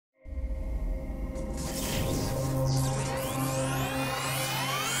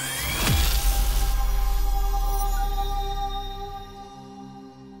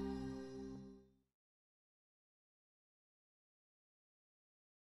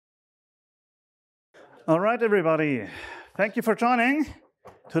All right, everybody. Thank you for joining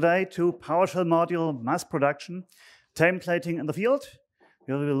today to PowerShell module mass production, templating in the field.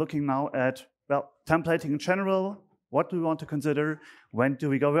 We'll be looking now at, well, templating in general. What do we want to consider? When do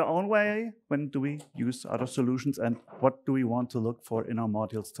we go our own way? When do we use other solutions? And what do we want to look for in our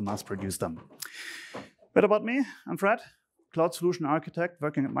modules to mass produce them? Bit about me. I'm Fred, Cloud Solution Architect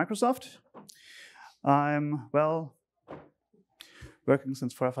working at Microsoft. I'm, well, working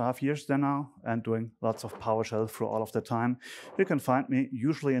since 4.5 years there now and doing lots of PowerShell through all of the time. You can find me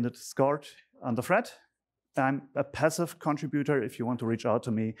usually in the Discord under Fred. I'm a passive contributor. If you want to reach out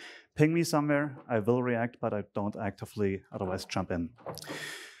to me, ping me somewhere. I will react, but I don't actively otherwise jump in.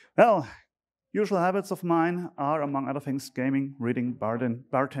 Well, usual habits of mine are, among other things, gaming, reading,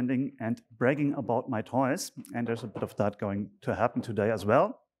 bartending, and bragging about my toys. And there's a bit of that going to happen today as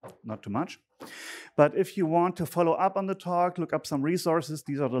well. Not too much. But if you want to follow up on the talk, look up some resources.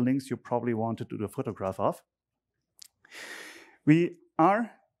 These are the links you probably want to do the photograph of. We are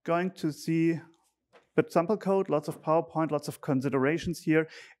going to see bit sample code, lots of PowerPoint, lots of considerations here.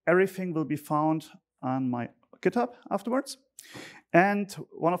 Everything will be found on my GitHub afterwards. And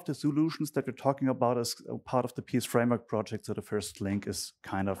one of the solutions that we're talking about is part of the PS Framework project, so the first link is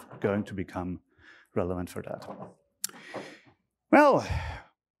kind of going to become relevant for that. Well,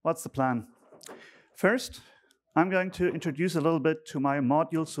 what's the plan? First, I'm going to introduce a little bit to my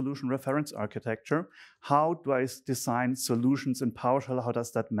module solution reference architecture. How do I design solutions in PowerShell? How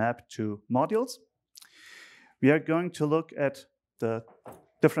does that map to modules? We are going to look at the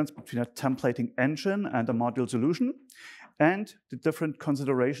difference between a templating engine and a module solution and the different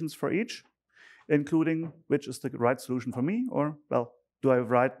considerations for each, including which is the right solution for me, or, well, do I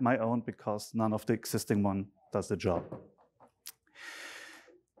write my own because none of the existing one does the job.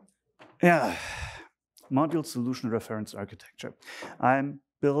 Yeah, module solution reference architecture. I'm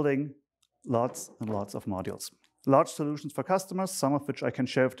building lots and lots of modules. Large solutions for customers, some of which I can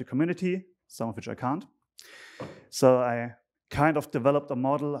share with the community, some of which I can't. So I kind of developed a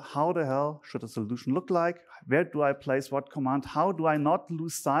model. How the hell should a solution look like? Where do I place what command? How do I not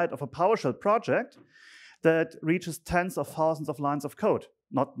lose sight of a PowerShell project that reaches tens of thousands of lines of code,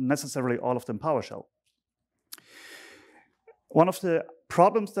 not necessarily all of them PowerShell? One of the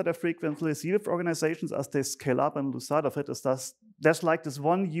problems that I frequently see with organizations as they scale up and lose sight of it is that there's like this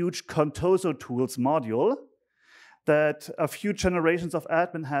one huge Contoso tools module that a few generations of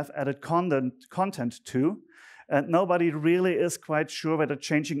admin have added content to, and nobody really is quite sure whether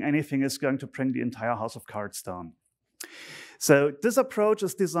changing anything is going to bring the entire house of cards down. So this approach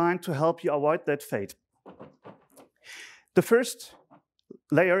is designed to help you avoid that fate. The first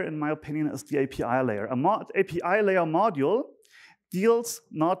layer, in my opinion, is the API layer. API layer module deals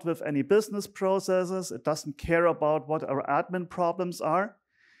not with any business processes. It doesn't care about what our admin problems are.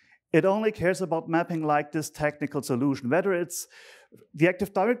 It only cares about mapping like this technical solution, whether it's the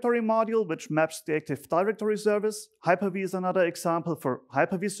Active Directory module, which maps the Active Directory service. Hyper-V is another example for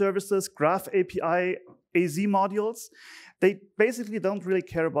Hyper-V services, Graph API, AZ modules. They basically don't really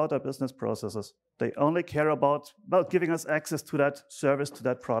care about our business processes. They only care about, well, giving us access to that service, to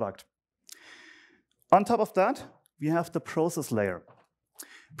that product. On top of that, we have the process layer.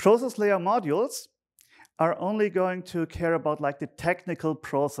 Process layer modules are only going to care about like the technical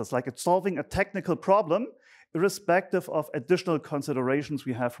process, like it's solving a technical problem, irrespective of additional considerations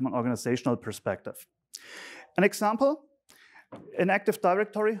we have from an organizational perspective. An example, in Active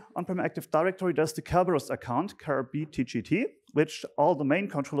Directory, on-prem Active Directory, there's the Kerberos account, KRB-TGT, which all domain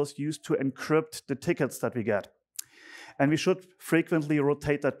controllers use to encrypt the tickets that we get. And we should frequently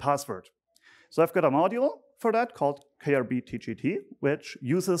rotate that password. So I've got a module for that called KRB-TGT, which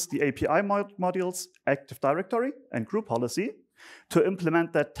uses the API modules, Active Directory, and Group Policy to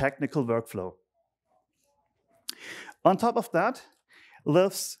implement that technical workflow. On top of that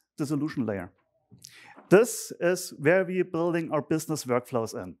lives the solution layer. This is where we're building our business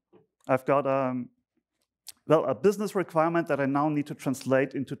workflows in. I've got a business requirement that I now need to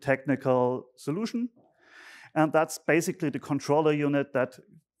translate into technical solution. And that's basically the controller unit that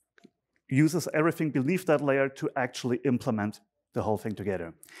uses everything beneath that layer to actually implement the whole thing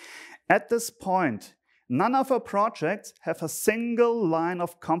together. At this point, none of our projects have a single line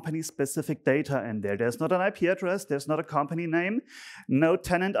of company-specific data in there. There's not an IP address, there's not a company name, no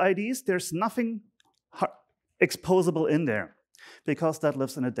tenant IDs, there's nothing exposable in there, because that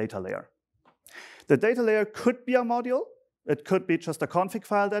lives in a data layer. The data layer could be a module, it could be just a config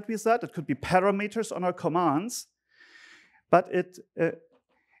file that we set, it could be parameters on our commands, but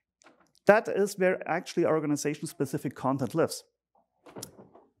that is where actually our organization-specific content lives.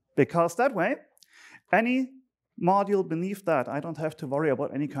 Because that way, any module beneath that, I don't have to worry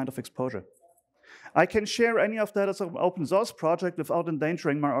about any kind of exposure. I can share any of that as an open source project without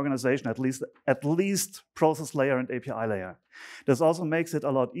endangering my organization, at least process layer and API layer. This also makes it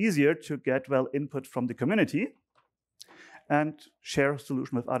a lot easier to get input from the community and share a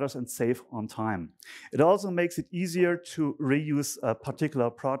solution with others and save on time. It also makes it easier to reuse a particular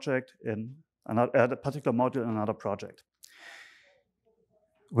project in a particular module in another project.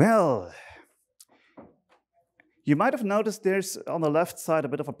 Well, you might have noticed there's on the left side a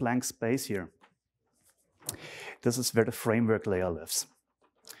bit of a blank space here. This is where the framework layer lives.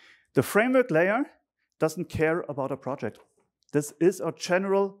 The framework layer doesn't care about a project. This is a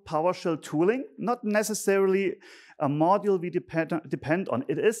general PowerShell tooling, not necessarily a module we depend on.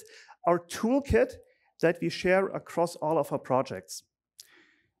 It is our toolkit that we share across all of our projects.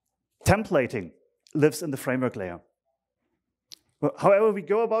 Templating lives in the framework layer. However we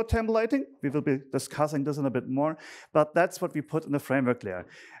go about templating, we will be discussing this in a bit more, but that's what we put in the framework layer.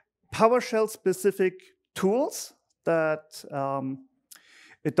 PowerShell-specific tools that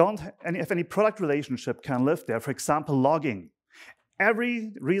don't have any product relationship can live there. For example, logging.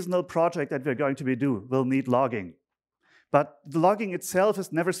 Every reasonable project that we're going to do will need logging. But the logging itself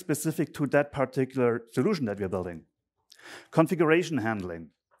is never specific to that particular solution that we're building. Configuration handling.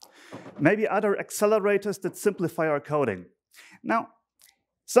 Maybe other accelerators that simplify our coding. Now,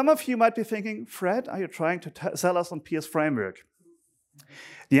 some of you might be thinking, Fred, are you trying to sell us on PS Framework?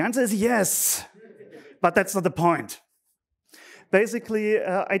 The answer is yes, but that's not the point. Basically,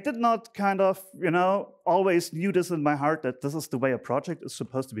 I did not always knew this in my heart that this is the way a project is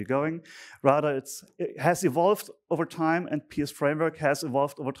supposed to be going. Rather, it has evolved over time, and PS Framework has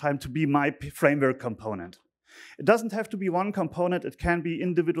evolved over time to be my framework component. It doesn't have to be one component. It can be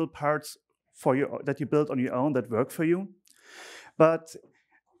individual parts that you build on your own that work for you. But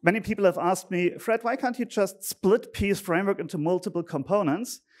many people have asked me, Fred, why can't you just split PS Framework into multiple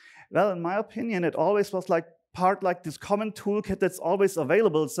components? Well, in my opinion, it always was part like this common toolkit that's always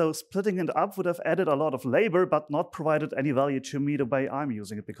available. So splitting it up would have added a lot of labor, but not provided any value to me the way I'm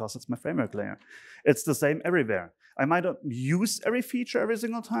using it because it's my framework layer. It's the same everywhere. I might not use every feature every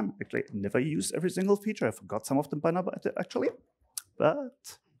single time. Actually, I never use every single feature. I forgot some of them by now, actually.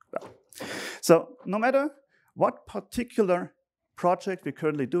 But, well. So no matter what particular project we're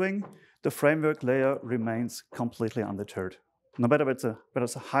currently doing, the framework layer remains completely undeterred. No matter whether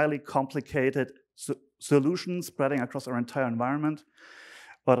it's a highly complicated solution spreading across our entire environment,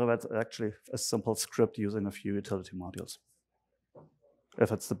 or whether it's actually a simple script using a few utility modules.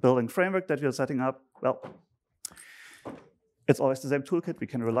 If it's the building framework that we're setting up, well, it's always the same toolkit. We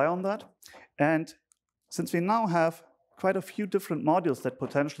can rely on that. And since we now have quite a few different modules that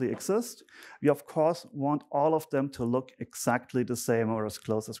potentially exist, we of course want all of them to look exactly the same or as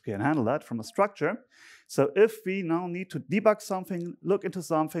close as we can handle that from a structure. So if we now need to debug something, look into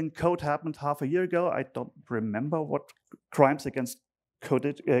something, code happened half a year ago, I don't remember what crimes against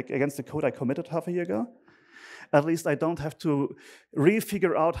the code I committed half a year ago. At least I don't have to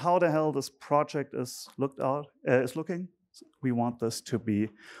refigure out how the hell this project is looking. We want this to be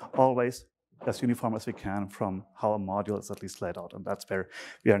always as uniform as we can from how a module is at least laid out. And that's where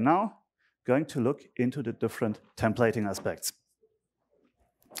we are now going to look into the different templating aspects.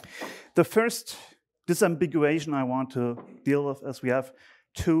 The first disambiguation I want to deal with is we have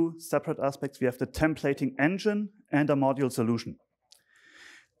two separate aspects. We have the templating engine and a module solution.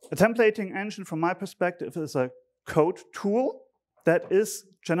 A templating engine, from my perspective, is a code tool that is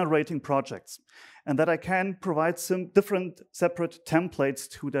generating projects, and that I can provide some different separate templates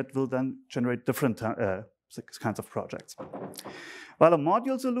to that will then generate different kinds of projects. While a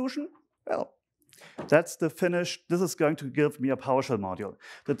module solution, well, that's the finished, this is going to give me a PowerShell module.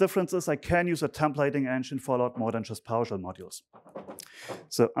 The difference is I can use a templating engine for a lot more than just PowerShell modules.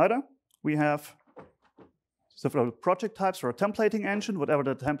 So either we have several project types for a templating engine, whatever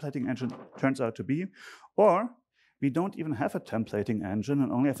the templating engine turns out to be, or we don't even have a templating engine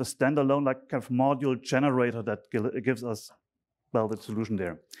and only have a standalone kind of module generator that gives us, well, the solution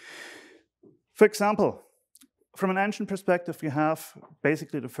there. For example, from an engine perspective, we have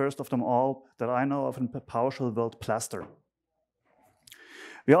basically the first of them all that I know of in the PowerShell world, Plaster.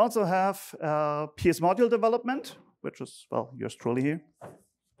 We also have PS module development, which is, well, yours truly here.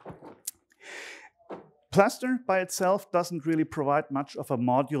 Plaster by itself doesn't really provide much of a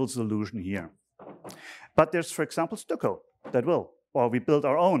module solution here. But there's, for example, Stucco that will, or we build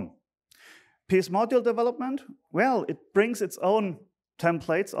our own. PS module development, well, it brings its own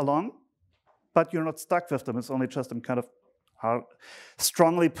templates along, but you're not stuck with them. It's only just I'm kind of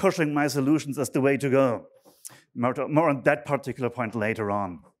strongly pushing my solutions as the way to go. More on that particular point later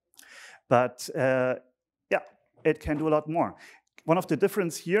on. But yeah, it can do a lot more. One of the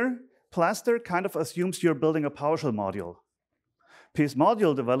differences here, plaster kind of assumes you're building a PowerShell module. PS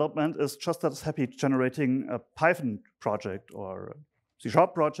module development is just as happy generating a Python project or a C#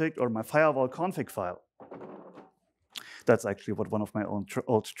 project or my firewall config file. That's actually what one of my own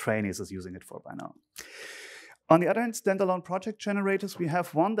old trainees is using it for by now. On the other hand, standalone project generators, we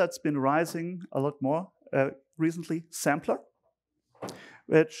have one that's been rising a lot more recently, Sampler,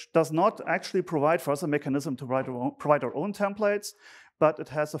 which does not actually provide for us a mechanism to provide our own templates, but it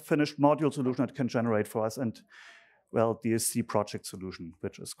has a finished module solution that can generate for us and, well, DSC project solution,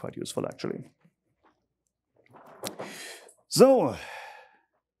 which is quite useful actually. So,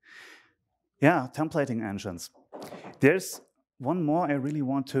 yeah, templating engines. There's one more I really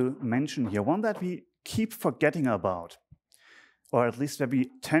want to mention here, one that we keep forgetting about, or at least that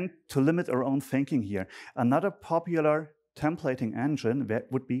we tend to limit our own thinking here. Another popular templating engine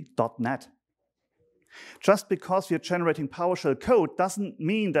would be .NET. Just because we are generating PowerShell code doesn't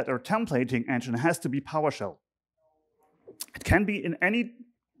mean that our templating engine has to be PowerShell. It can be in any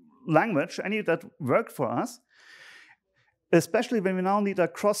language, any that worked for us, especially when we now need a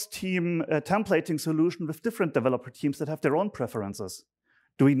cross-team templating solution with different developer teams that have their own preferences.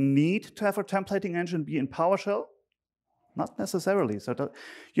 Do we need to have our templating engine be in PowerShell? Not necessarily. So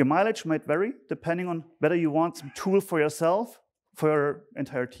your mileage might vary depending on whether you want some tool for yourself, for your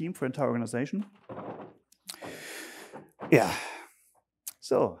entire team, for your entire organization. Yeah.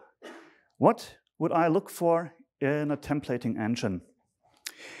 So what would I look for in a templating engine?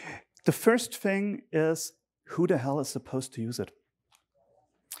 The first thing is, who the hell is supposed to use it?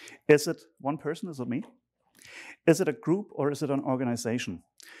 Is it one person? Is it me? Is it a group or is it an organization?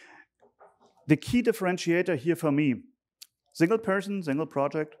 The key differentiator here for me, single person, single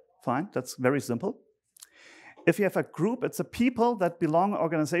project, fine, that's very simple. If you have a group, it's a people that belong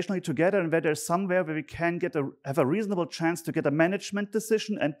organizationally together and where there's somewhere where we can have a reasonable chance to get a management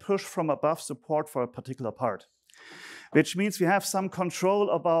decision and push from above support for a particular part. Which means we have some control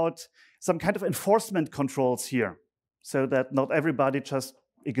about some kind of enforcement controls here, so that not everybody just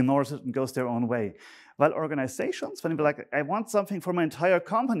ignores it and goes their own way. While organizations, when we're like, I want something for my entire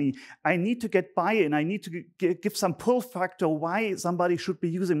company, I need to get buy-in, I need to give some pull factor why somebody should be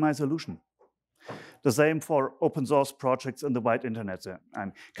using my solution. The same for open source projects in the wide internet.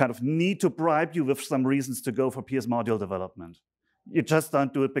 I kind of need to bribe you with some reasons to go for PS module development. You just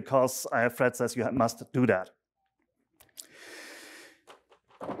don't do it because Fred says you must do that.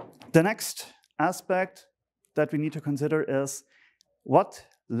 The next aspect that we need to consider is what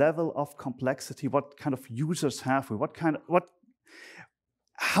level of complexity, what kind of users have we,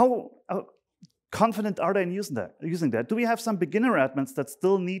 how confident are they in using that? Do we have some beginner admins that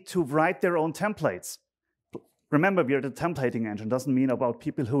still need to write their own templates? Remember, we are the templating engine. Doesn't mean about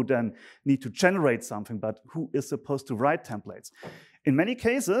people who then need to generate something, but who is supposed to write templates. In many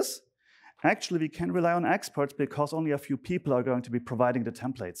cases, actually, we can rely on experts because only a few people are going to be providing the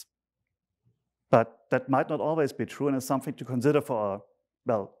templates. But that might not always be true and is something to consider for our,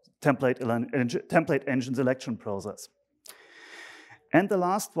 well, template engine selection process. And the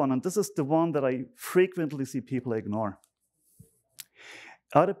last one, and this is the one that I frequently see people ignore.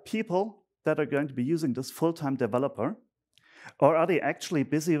 Are the people that are going to be using this full-time developer, or are they actually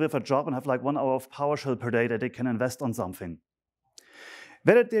busy with a job and have like 1 hour of PowerShell per day that they can invest on something?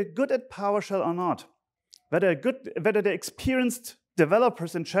 Whether they're good at PowerShell or not, whether they're experienced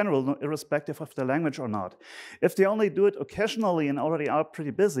developers in general, irrespective of the language or not, if they only do it occasionally and already are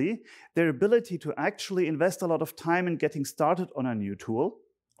pretty busy, their ability to actually invest a lot of time in getting started on a new tool,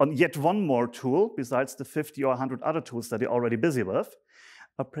 on yet one more tool besides the 50 or 100 other tools that they're already busy with,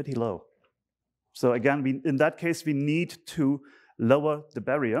 are pretty low. So again, in that case, we need to lower the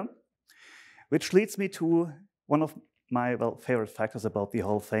barrier, which leads me to one of my favorite factors about the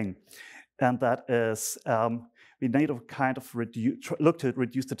whole thing, and that is we need to kind of look to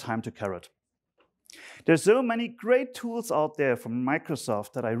reduce the time to carrot. There's so many great tools out there from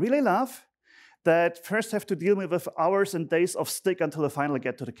Microsoft that I really love that first have to deal with hours and days of stick until they finally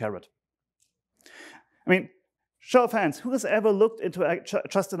get to the carrot. I mean, show of hands, who has ever looked into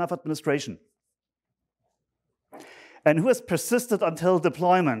just enough administration? And who has persisted until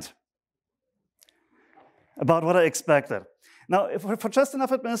deployment? About what I expected. Now, for just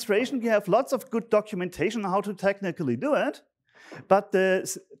enough administration, we have lots of good documentation on how to technically do it, but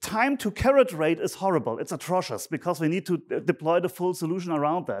the time to carrot rate is horrible. It's atrocious because we need to deploy the full solution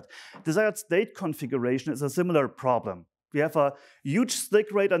around that. Desired state configuration is a similar problem. We have a huge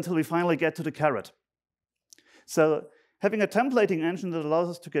stick rate until we finally get to the carrot. So having a templating engine that allows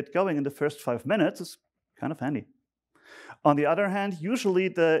us to get going in the first 5 minutes is kind of handy. On the other hand, usually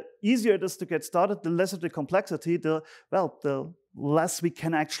the easier it is to get started, the lesser the complexity, the less we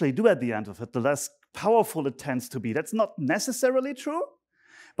can actually do at the end of it, the less powerful it tends to be. That's not necessarily true,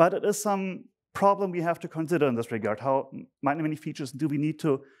 but it is some problem we have to consider in this regard. How many features do we need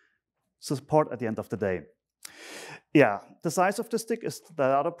to support at the end of the day? Yeah, the size of the stick is the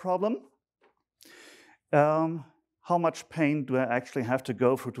other problem. How much pain do I actually have to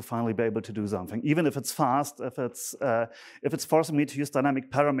go through to finally be able to do something? Even if it's fast, if it's forcing me to use dynamic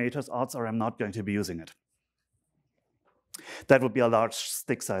parameters, odds are I'm not going to be using it. That would be a large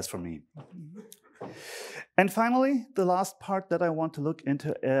stick size for me. And finally, the last part that I want to look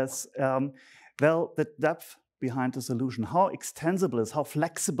into is, well, the depth behind the solution. How extensible is, how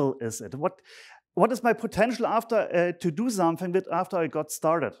flexible is it? What is my potential after to do something with after I got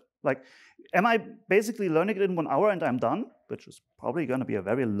started? Like, am I basically learning it in 1 hour and I'm done, which is probably going to be a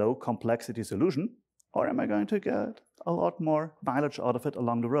very low complexity solution, or am I going to get a lot more mileage out of it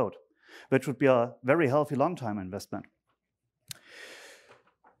along the road, which would be a very healthy long-time investment?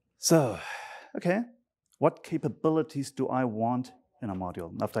 So, okay, what capabilities do I want in a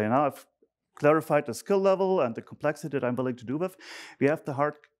module? After now I've clarified the skill level and the complexity that I'm willing to do with, we have the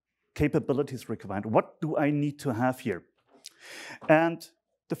hard capabilities required. What do I need to have here? And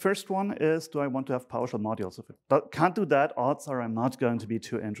the first one is, do I want to have PowerShell modules? If it can't do that, odds are I'm not going to be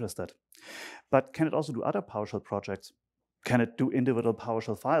too interested. But can it also do other PowerShell projects? Can it do individual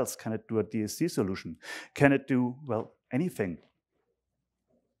PowerShell files? Can it do a DSC solution? Can it do, well, anything?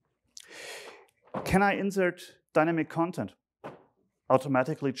 Can I insert dynamic content?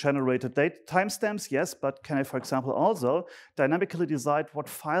 Automatically generated date timestamps, yes, but can I, for example, also dynamically decide what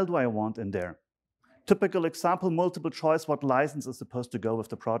file do I want in there? Typical example, multiple choice, what license is supposed to go with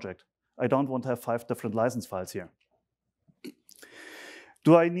the project. I don't want to have 5 different license files here.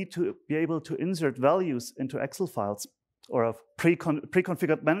 Do I need to be able to insert values into Excel files or a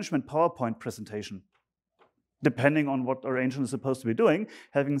pre-configured management PowerPoint presentation? Depending on what arrangement is supposed to be doing,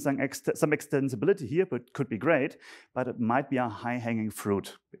 having some extensibility here could be great, but it might be a high-hanging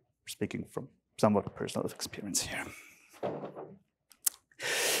fruit, speaking from somewhat personal experience here.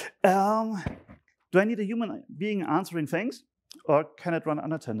 Do I need a human being answering things, or can it run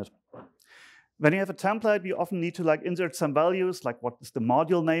unattended? When you have a template, you often need to insert some values, like what is the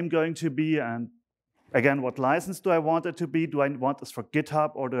module name going to be, and again, what license do I want it to be? Do I want this for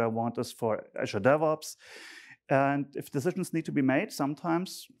GitHub, or do I want this for Azure DevOps? And if decisions need to be made,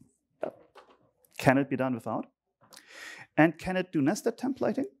 sometimes, can it be done without? And can it do nested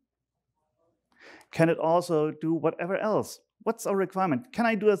templating? Can it also do whatever else? What's our requirement? Can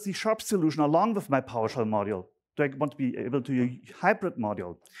I do a C# solution along with my PowerShell module? Do I want to be able to use a hybrid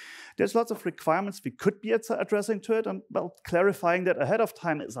module? There's lots of requirements we could be addressing to it, and well, clarifying that ahead of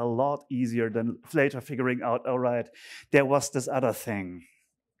time is a lot easier than later figuring out, all right, there was this other thing.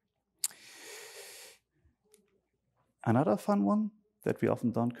 Another fun one that we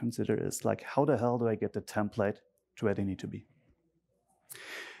often don't consider is like, how the hell do I get the template to where they need to be?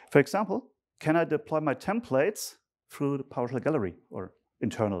 For example, can I deploy my templates through the PowerShell gallery or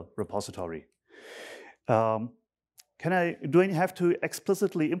internal repository? Do I have to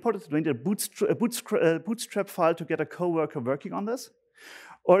explicitly import it? Do I need a bootstrap file to get a coworker working on this?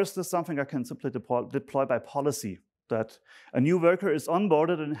 Or is this something I can simply deploy by policy, that a new worker is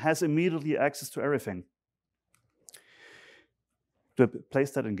onboarded and has immediately access to everything? Do I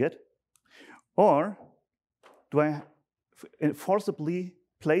place that in Git? Or do I forcibly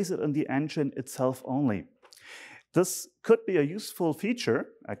place it in the engine itself only? This could be a useful feature,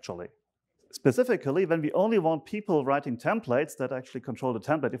 actually. Specifically, when we only want people writing templates that actually control the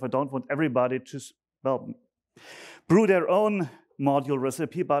template. If I don't want everybody to, well, brew their own module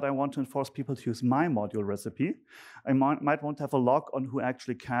recipe, but I want to enforce people to use my module recipe, I might want to have a log on who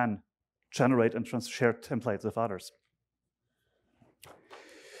actually can generate and share templates with others.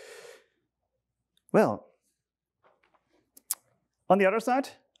 Well, on the other side,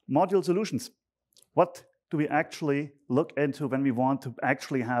 module solutions. What do we actually look into when we want to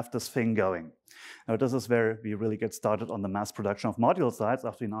actually have this thing going? Now, this is where we really get started on the mass production of module sites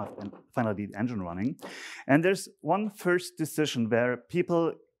after we now have finally the engine running. And there's one first decision where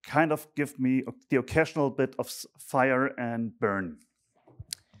people kind of give me the occasional bit of fire and burn.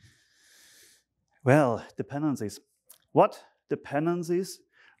 Well, dependencies. What dependencies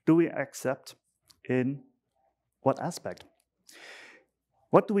do we accept in what aspect?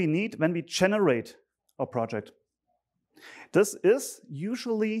 What do we need when we generate a project? This is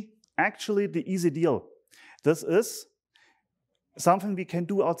usually actually the easy deal. This is something we can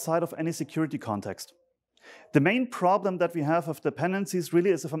do outside of any security context. The main problem that we have with dependencies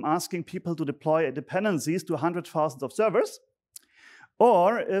really is if I'm asking people to deploy dependencies to hundreds of thousands of servers,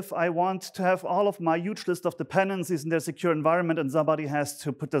 Or if I want to have all of my huge list of dependencies in their secure environment and somebody has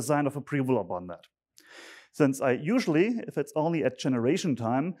to put the sign of approval upon that. Since I usually, if it's only at generation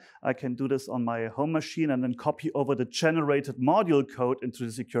time, I can do this on my home machine and then copy over the generated module code into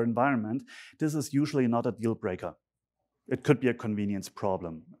the secure environment, this is usually not a deal breaker. It could be a convenience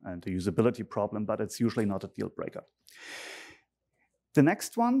problem and a usability problem, but it's usually not a deal breaker. The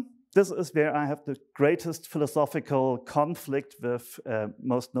next one, this is where I have the greatest philosophical conflict with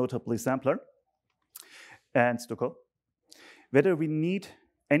most notably Sampler and Stucco, whether we need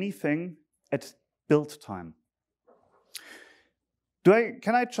anything at build time.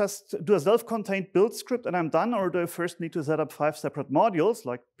 Can I just do a self-contained build script and I'm done, or do I first need to set up 5 separate modules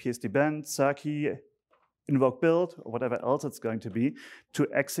like psdbend, Saki, invoke build, or whatever else it's going to be to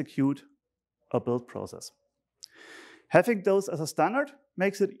execute a build process? Having those as a standard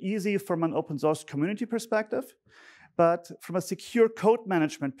makes it easy from an open source community perspective, but from a secure code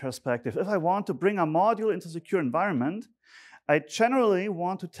management perspective, if I want to bring a module into a secure environment, I generally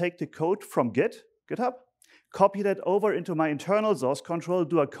want to take the code from GitHub, copy that over into my internal source control,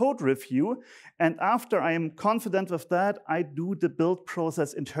 do a code review, and after I am confident with that, I do the build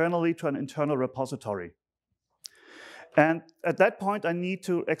process internally to an internal repository. And at that point, I need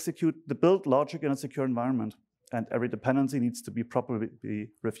to execute the build logic in a secure environment, and every dependency needs to be properly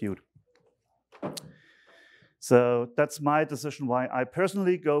reviewed. So that's my decision why I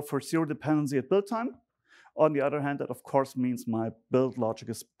personally go for 0 dependency at build time. On the other hand, that of course means my build logic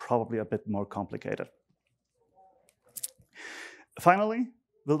is probably a bit more complicated. Finally,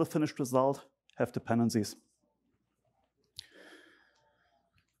 will the finished result have dependencies?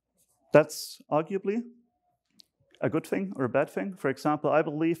 That's arguably a good thing or a bad thing. For example, I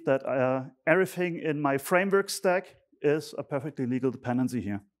believe that everything in my framework stack is a perfectly legal dependency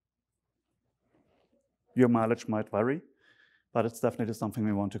here. Your mileage might vary, but it's definitely something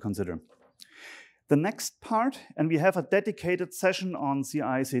we want to consider. The next part, and we have a dedicated session on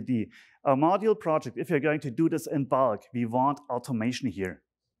CI/CD. A module project, if you're going to do this in bulk, we want automation here.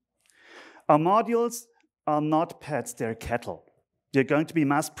 Our modules are not pets, they're cattle. You're going to be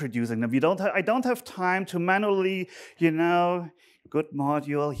mass producing them. I don't have time to manually, good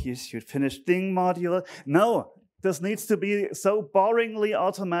module, here's your finished thing module. No, this needs to be so boringly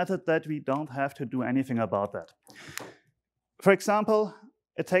automated that we don't have to do anything about that. For example,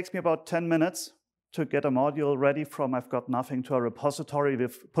 it takes me about 10 minutes to get a module ready from I've got nothing to a repository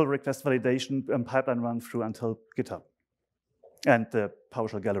with pull request validation and pipeline run through until GitHub and the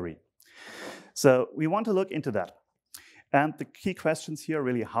PowerShell gallery. So we want to look into that. And the key questions here are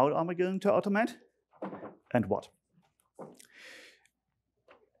really, how am I going to automate and what?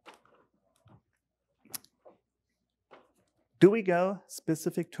 Do we go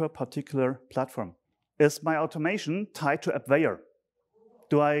specific to a particular platform? Is my automation tied to AppWare?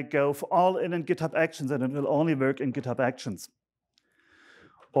 Do I go for all in GitHub Actions and it will only work in GitHub Actions?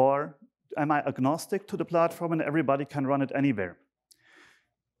 Or am I agnostic to the platform and everybody can run it anywhere?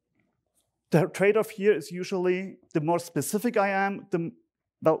 The trade-off here is usually the more specific I am, the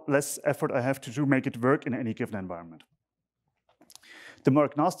less effort I have to do make it work in any given environment. The more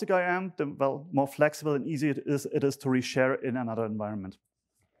agnostic I am, the more flexible and easy it is to reshare in another environment.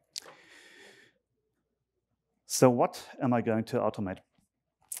 So what am I going to automate?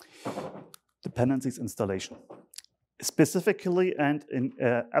 Dependencies installation. Specifically and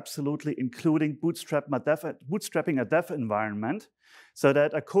absolutely including bootstrapping a dev environment so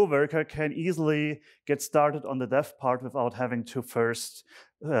that a coworker can easily get started on the dev part without having to first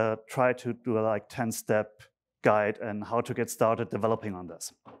try to do a 10-step guide and how to get started developing on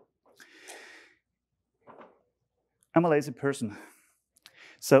this. I'm a lazy person.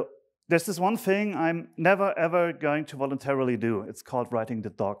 So there's this one thing I'm never ever going to voluntarily do. It's called writing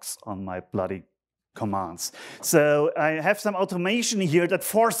the docs on my bloody commands. So I have some automation here that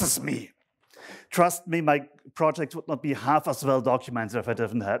forces me. Trust me, my project would not be half as well documented if I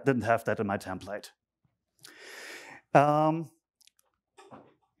didn't have that in my template.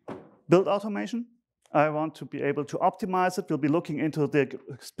 Build automation. I want to be able to optimize it. We'll be looking into the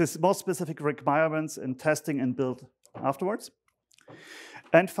more specific requirements in testing and build afterwards.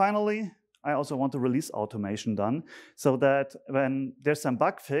 And finally, I also want the release automation done so that when there's some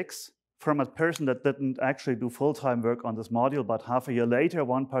bug fix from a person that didn't actually do full-time work on this module, but half a year later,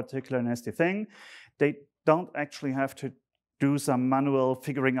 one particular nasty thing, they don't actually have to do some manual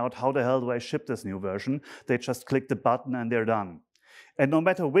figuring out how the hell do I ship this new version. They just click the button and they're done. And no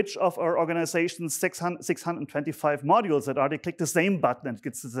matter which of our organization's 625 modules that are, they click the same button and it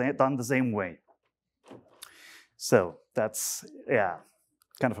gets done the same way. So that's,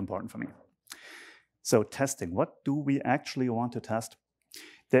 kind of important for me. So testing, what do we actually want to test?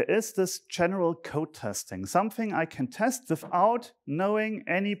 there is this general code testing, something I can test without knowing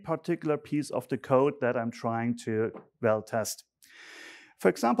any particular piece of the code that I'm trying to, well, test. For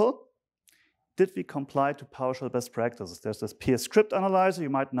example, did we comply to PowerShell best practices? There's this PS script analyzer. You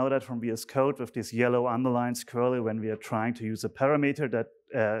might know that from VS Code with these yellow underlines curly when we are trying to use a parameter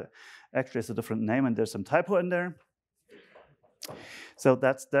that actually has a different name and there's some typo in there. So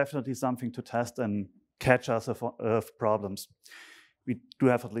that's definitely something to test and catch us of problems. We do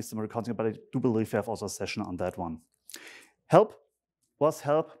have at least some recording, but I do believe we have also a session on that one. Help. Was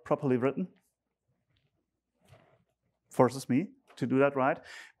help properly written? Forces me to do that right.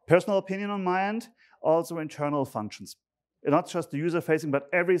 Personal opinion on my end, also internal functions. Not just the user-facing, but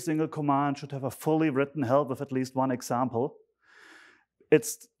every single command should have a fully written help with at least one example.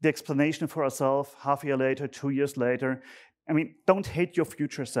 It's the explanation for ourselves half a year later, 2 years later. I mean, don't hate your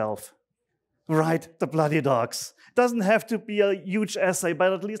future self. Write the bloody docs. It doesn't have to be a huge essay,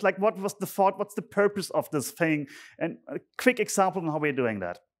 but at least like what was the thought, what's the purpose of this thing, and a quick example on how we're doing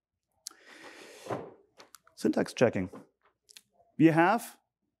that. Syntax checking. We have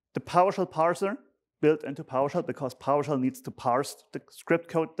the PowerShell parser built into PowerShell because PowerShell needs to parse the script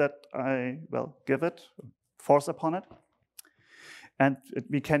code that I, well, give it, force upon it. And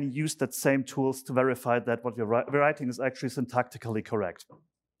we can use that same tools to verify that what we're writing is actually syntactically correct.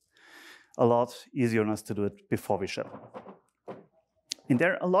 A lot easier on us to do it before we ship. And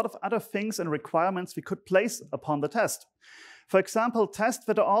there are a lot of other things and requirements we could place upon the test. For example, test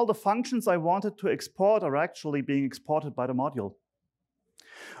whether all the functions I wanted to export are actually being exported by the module.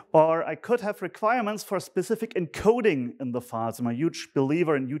 Or I could have requirements for specific encoding in the files. I'm a huge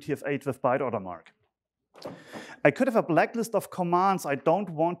believer in UTF-8 with byte order mark. I could have a blacklist of commands I don't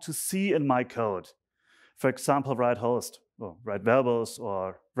want to see in my code. For example, write host, or write verbose,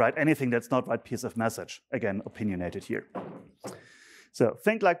 or write anything that's not write piece of message. Again, opinionated here. So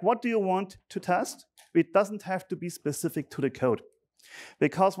think like, what do you want to test? It doesn't have to be specific to the code.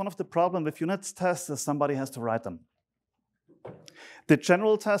 Because one of the problems with unit tests is somebody has to write them. The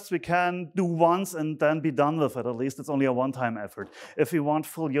general tests we can do once and then be done with it. At least it's only a one-time effort. If we want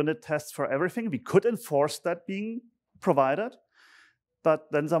full unit tests for everything, we could enforce that being provided,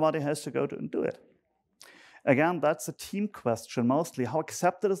 but then somebody has to go to and do it. Again, that's a team question mostly. How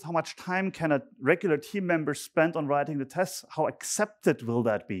accepted is, how much time can a regular team member spend on writing the tests? How accepted will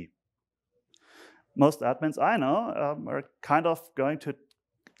that be? Most admins I know are kind of going to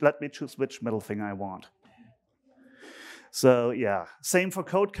let me choose which middle thing I want. So yeah, same for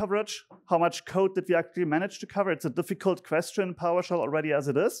code coverage. How much code did we actually manage to cover? It's a difficult question in PowerShell already as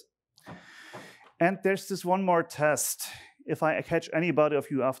it is. And there's this one more test. If I catch anybody of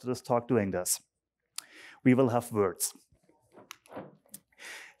you after this talk doing this, we will have words.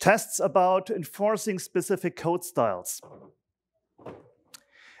 Tests about enforcing specific code styles.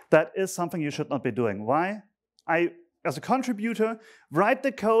 That is something you should not be doing. Why? As a contributor, write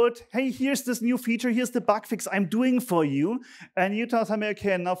the code, hey, here's this new feature, here's the bug fix I'm doing for you, and you tell me,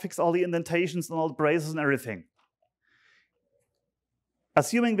 okay, and now fix all the indentations and all the braces and everything.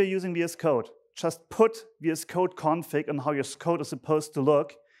 Assuming we're using VS Code, just put VS Code config and how your code is supposed to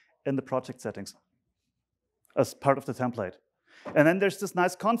look in the project settings as part of the template. And then there's this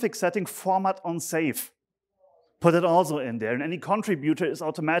nice config setting, format on save. Put it also in there, and any contributor is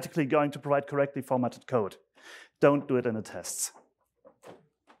automatically going to provide correctly formatted code. Don't do it in the tests.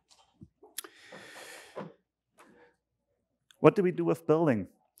 What do we do with building?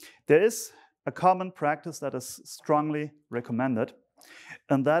 There is a common practice that is strongly recommended,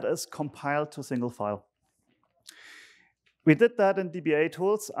 and that is compile to single file. We did that in DBA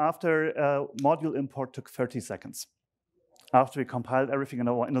tools after module import took 30 seconds. After we compiled everything in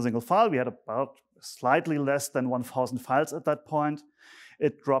a single file, we had about slightly less than 1,000 files at that point.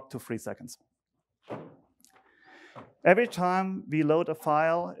 It dropped to 3 seconds. Every time we load a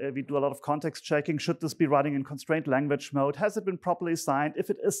file, we do a lot of context checking. Should this be running in constrained language mode? Has it been properly signed? If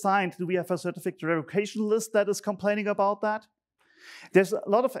it is signed, do we have a certificate revocation list that is complaining about that? There's a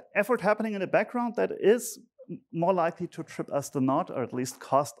lot of effort happening in the background that is more likely to trip us than not, or at least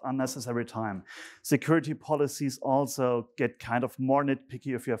cost unnecessary time. Security policies also get kind of more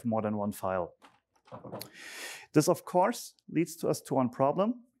nitpicky if you have more than one file. This, of course, leads to us to one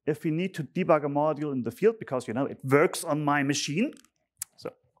problem. If we need to debug a module in the field, because you know it works on my machine,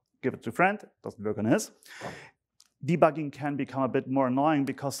 so give it to a friend, it doesn't work on his, debugging can become a bit more annoying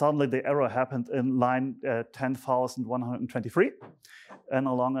because suddenly the error happened in line 10,123 and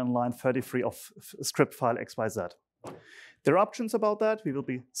along in line 33 of script file XYZ. There are options about that. We will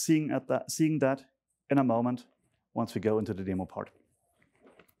be seeing that in a moment once we go into the demo part.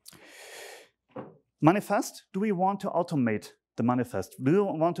 Manifest, do we want to automate the manifest. Do you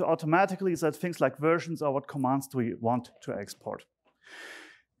want to automatically set things like versions, or what commands do we want to export?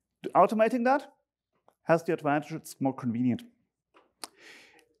 Automating that has the advantage it's more convenient.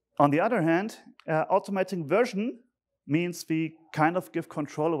 On the other hand, automating version means we kind of give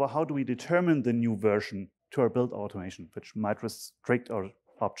control over how do we determine the new version to our build automation, which might restrict our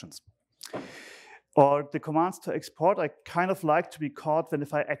options. Or the commands to export, I kind of like to be caught when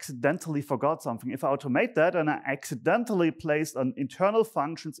if I accidentally forgot something. If I automate that and I accidentally placed an internal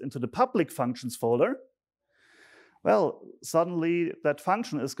functions into the public functions folder, well, suddenly that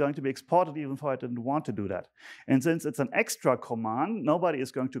function is going to be exported even though I didn't want to do that. And since it's an extra command, nobody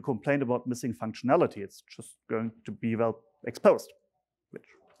is going to complain about missing functionality. It's just going to be well exposed, which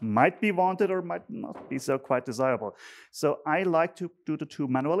might be wanted or might not be so quite desirable. So I like to do the two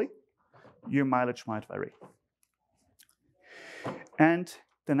manually. Your mileage might vary. And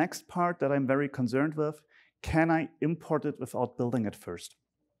the next part that I'm very concerned with, can I import it without building it first?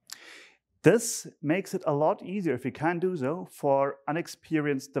 This makes it a lot easier, if we can do so, for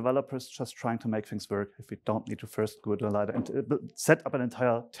unexperienced developers just trying to make things work, if we don't need to first go to set up an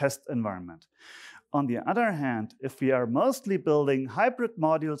entire test environment. On the other hand, if we are mostly building hybrid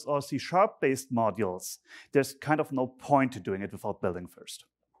modules or C#-based modules, there's kind of no point to doing it without building first.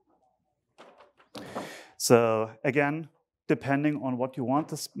 So again, depending on what you want,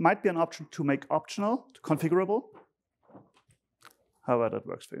 this might be an option to make optional, configurable, however that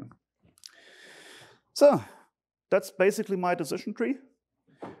works for you. So that's basically my decision tree.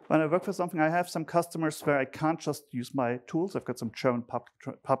 When I work for something, I have some customers where I can't just use my tools. I've got some German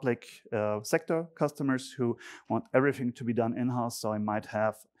public sector customers who want everything to be done in-house, so I might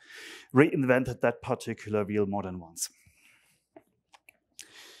have reinvented that particular wheel more than once.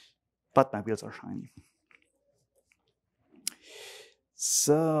 But my wheels are shiny.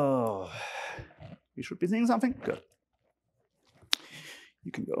 So we should be seeing something. Good.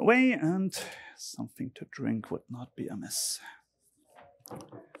 You can go away, and something to drink would not be amiss.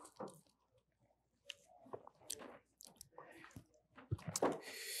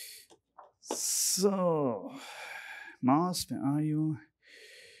 So, mouse, where are you?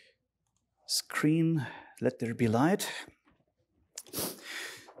 Screen, let there be light.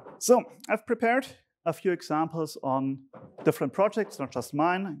 So, I've prepared a few examples on different projects, not just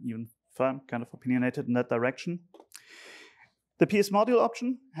mine, even I'm kind of opinionated in that direction. The PS module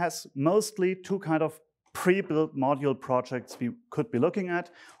option has mostly two kind of pre-built module projects we could be looking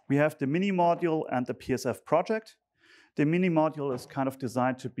at. We have the mini module and the PSF project. The mini module is kind of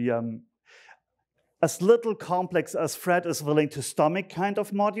designed to be as little complex as Fred is willing to stomach kind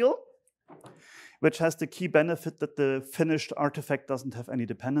of module, which has the key benefit that the finished artifact doesn't have any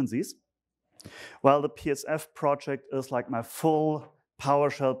dependencies. While the PSF project is like my full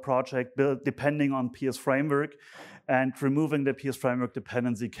PowerShell project built depending on PS framework, and removing the PS framework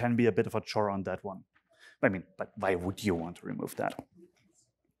dependency can be a bit of a chore on that one. I mean, but why would you want to remove that?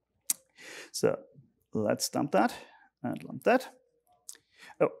 So let's dump that and lump that.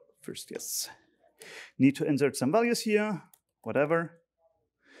 Oh, first, yes. Need to insert some values here, whatever,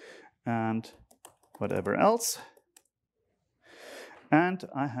 and whatever else. And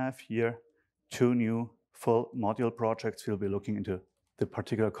I have here two new full module projects. We'll be looking into the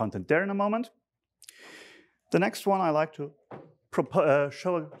particular content there in a moment. The next one, I like to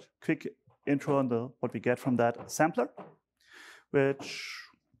show a quick intro on what we get from that sampler, which,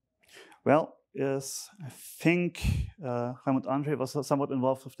 well, is, I think, Raimund Andre was somewhat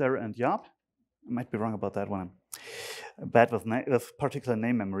involved with there, and Jaap. I might be wrong about that one. I'm bad with particular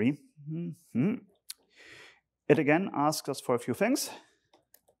name memory. It again asks us for a few things.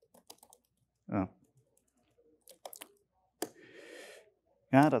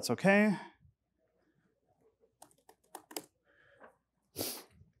 Yeah, that's okay.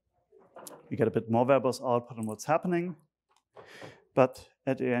 We get a bit more verbose output on what's happening. But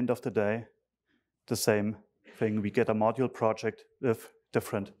at the end of the day, the same thing. We get a module project with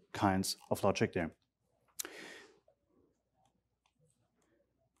different kinds of logic there.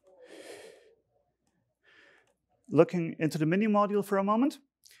 Looking into the mini module for a moment,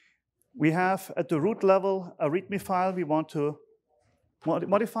 we have at the root level a README file we want to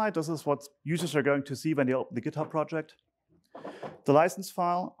modify. This is what users are going to see when they open the GitHub project. The license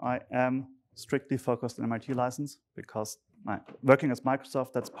file, I am strictly focused on MIT license because working as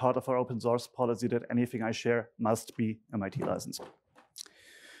Microsoft, that's part of our open source policy that anything I share must be MIT license.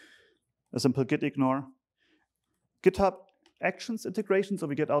 A simple git ignore. GitHub Actions integration, so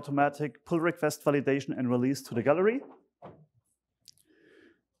we get automatic pull request validation and release to the gallery.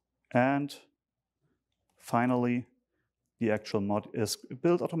 And finally, the actual mod is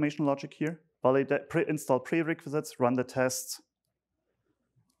build automation logic here. Validate, install prerequisites, run the tests,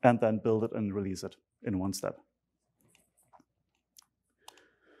 and then build it and release it in one step.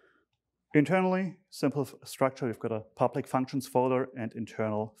 Internally, simple structure, we've got a public functions folder and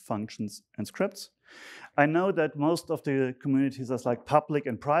internal functions and scripts. I know that most of the communities are like public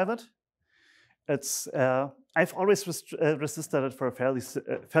and private. It's, I've always resisted it for a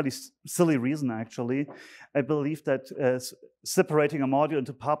fairly silly reason, actually. I believe that separating a module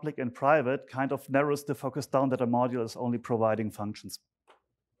into public and private kind of narrows the focus down that a module is only providing functions.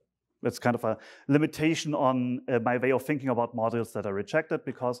 It's kind of a limitation on my way of thinking about modules that are rejected,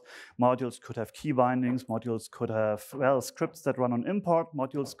 because modules could have key bindings, modules could have, well, scripts that run on import,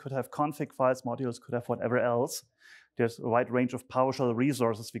 modules could have config files, modules could have whatever else. There's a wide range of PowerShell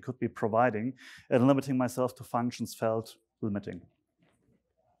resources we could be providing, and limiting myself to functions felt limiting.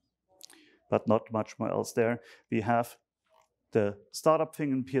 But not much more else there. We have the startup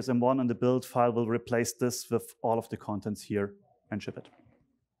thing in PSM1, and the build file will replace this with all of the contents here and ship it.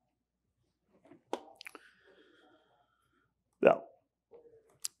 Well,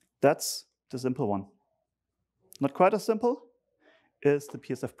 that's the simple one. Not quite as simple is the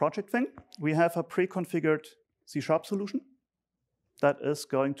PSF project thing. We have a pre-configured C# solution that is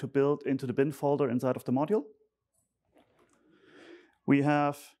going to build into the bin folder inside of the module. We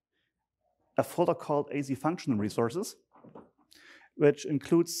have a folder called AZ Function Resources, which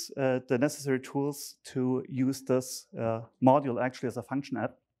includes the necessary tools to use this module actually as a function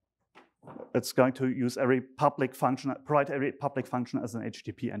app. It's going to use every public function, provide every public function as an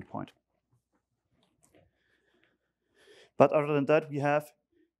HTTP endpoint. But other than that, we have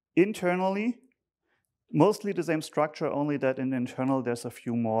internally mostly the same structure, only that in the internal there's a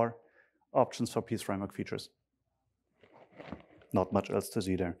few more options for piece framework features. Not much else to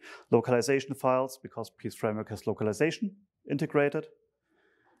see there. Localization files, because piece framework has localization integrated.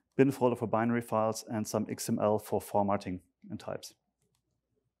 Bin folder for binary files, and some XML for formatting and types.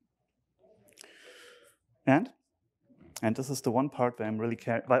 And this is the one part where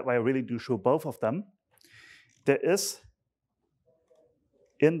I really do show both of them. There is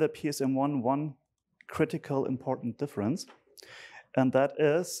in the PSM1 one critical important difference, and that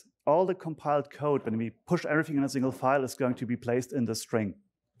is all the compiled code, when we push everything in a single file, is going to be placed in the string.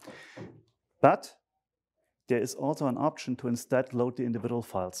 But there is also an option to instead load the individual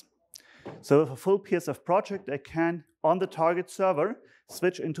files. So with a full PSF project, I can, on the target server,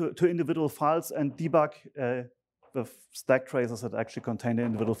 switch to individual files and debug with stack traces that actually contain the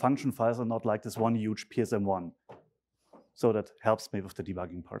individual function files and not like this one huge PSM1. So that helps me with the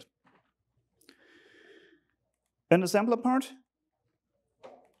debugging part. In the sampler part,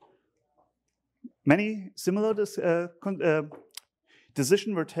 many similar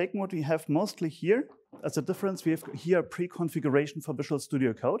decisions were taken. What we have mostly here, as a difference, we have here pre-configuration for Visual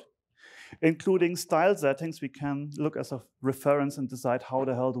Studio Code, including style settings. We can look as a reference and decide how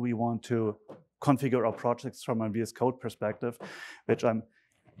the hell do we want to configure our projects from a VS Code perspective, which I'm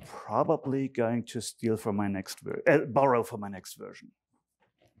probably going to steal for my next borrow for my next version.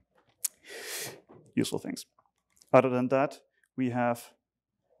 Useful things. Other than that, we have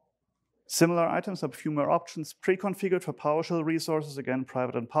similar items, a few more options, pre-configured for PowerShell resources, again,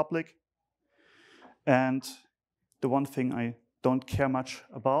 private and public. And the one thing I don't care much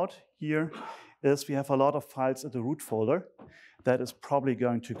about here is we have a lot of files in the root folder that are probably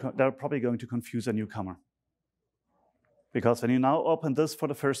going to confuse a newcomer. Because when you now open this for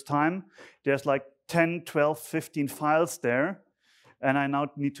the first time, there's like 10, 12, 15 files there, and I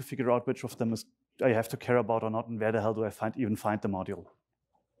now need to figure out which of them I have to care about or not, and where the hell do I even find the module.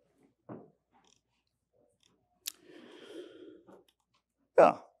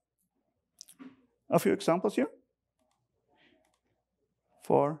 Yeah, a few examples here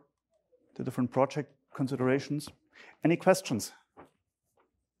for the different project considerations. Any questions?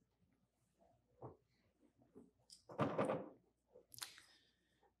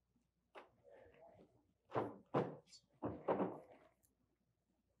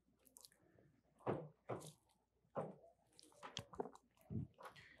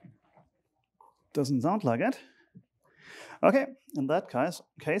 Doesn't sound like it. Okay, in that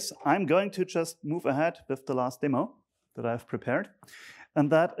case, I'm going to just move ahead with the last demo that I've prepared,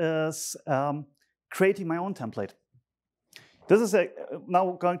 and that is creating my own template. This is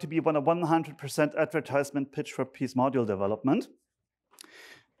now going to be a 100% advertisement pitch for piece module development.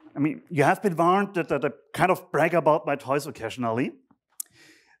 I mean, you have been warned that I kind of brag about my toys occasionally.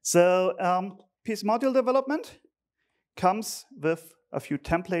 So piece module development comes with a few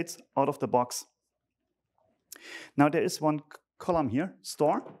templates out of the box. Now there is one column here,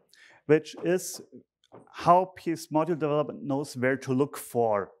 store, which is how piece module development knows where to look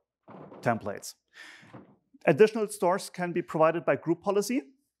for templates. Additional stores can be provided by group policy.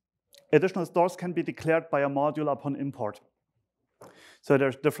 additional stores can be declared by a module upon import. So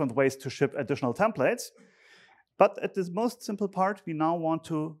there's different ways to ship additional templates. But at this most simple part, we now want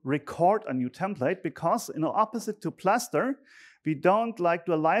to record a new template because, in the opposite to Plaster, we don't like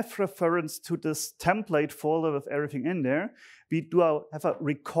do a live reference to this template folder with everything in there. We have a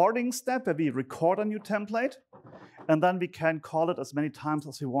recording step where we record a new template, and then we can call it as many times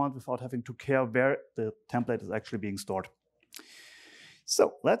as we want without having to care where the template is actually being stored.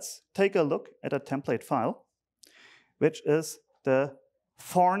 So let's take a look at a template file, which is the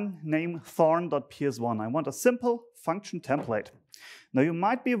Thorn name thorn.ps1. I want a simple function template. Now you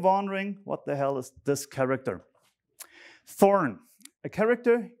might be wondering, what the hell is this character? Thorn, a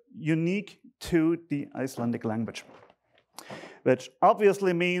character unique to the Icelandic language, which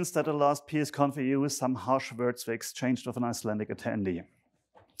obviously means that the last PSConf used some harsh words were exchanged with an Icelandic attendee.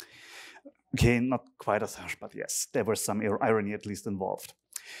 Okay, not quite as harsh, but yes, there was some irony at least involved.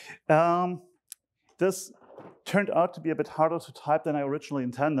 This turned out to be a bit harder to type than I originally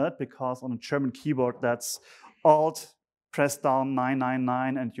intended, because on a German keyboard, that's Alt, press down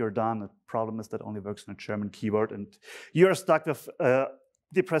 999, and you're done. The problem is that only works on a German keyboard, and you're stuck with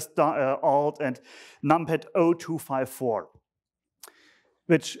depress Alt and numpad 0254,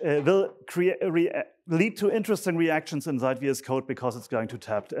 which will lead to interesting reactions inside VS Code because it's going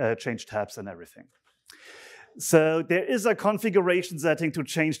to change tabs and everything. So there is a configuration setting to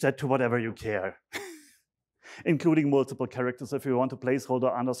change that to whatever you care. Including multiple characters. If you want a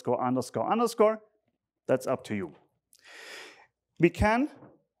placeholder underscore underscore underscore, that's up to you. We can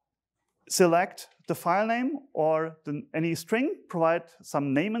select the file name or any string, provide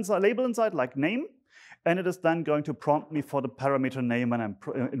some name inside, label inside, like name, and it is then going to prompt me for the parameter name when I'm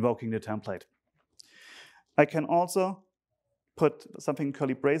invoking the template. I can also put something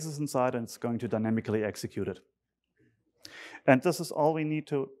curly braces inside, and it's going to dynamically execute it. And this is all we need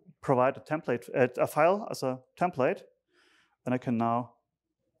to provide a template, a file as a template, and I can now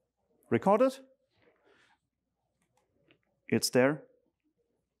record it. It's there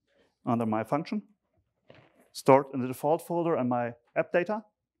under my function, stored in the default folder and my app data,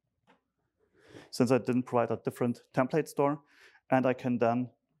 since I didn't provide a different template store, and I can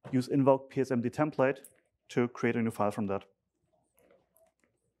then use invoke psmd template to create a new file from that.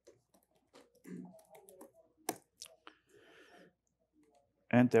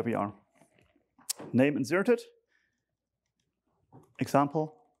 And there we are. Name inserted.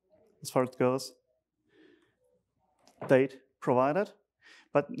 Example, as far as it goes. Date provided.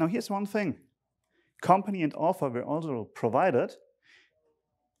 But now here's one thing. Company and author were also provided.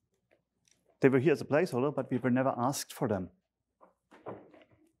 They were here as a placeholder, but we were never asked for them.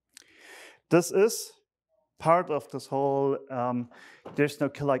 This is part of this whole there's no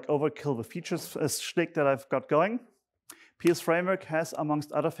kill like overkill with features shtick that I've got going. PS Framework has,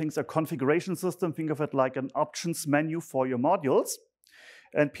 amongst other things, a configuration system. Think of it like an options menu for your modules.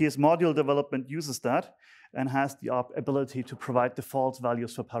 And PS Module Development uses that and has the ability to provide default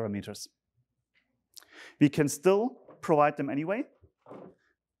values for parameters. We can still provide them anyway,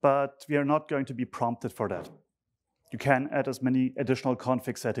 but we are not going to be prompted for that. You can add as many additional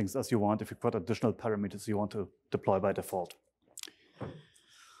config settings as you want if you've got additional parameters you want to deploy by default.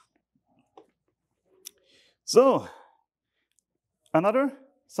 So, another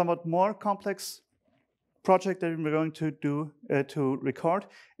somewhat more complex project that we're going to do to record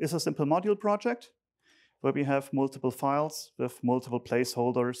is a simple module project where we have multiple files with multiple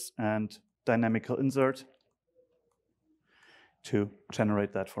placeholders and dynamical insert to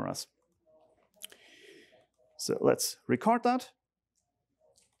generate that for us. So let's record that.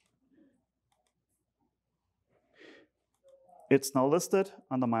 It's now listed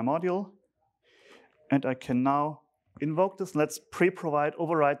under my module, and I can now invoke this. Let's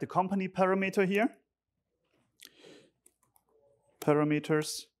override the company parameter here.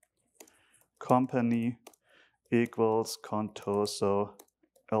 Parameters, company equals Contoso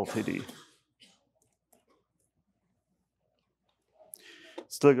Ltd.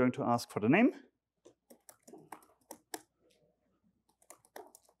 Still going to ask for the name.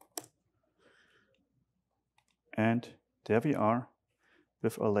 And there we are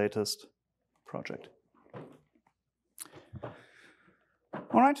with our latest project.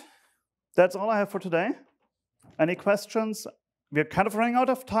 All right, that's all I have for today. Any questions? We're kind of running out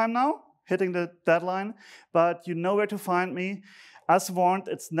of time now, hitting the deadline, but you know where to find me. As warned,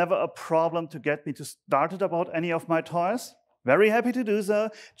 it's never a problem to get me to started about any of my toys. Very happy to do so.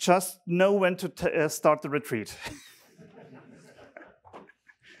 Just know when to start the retreat.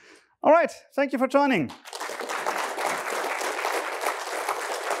 All right, thank you for joining.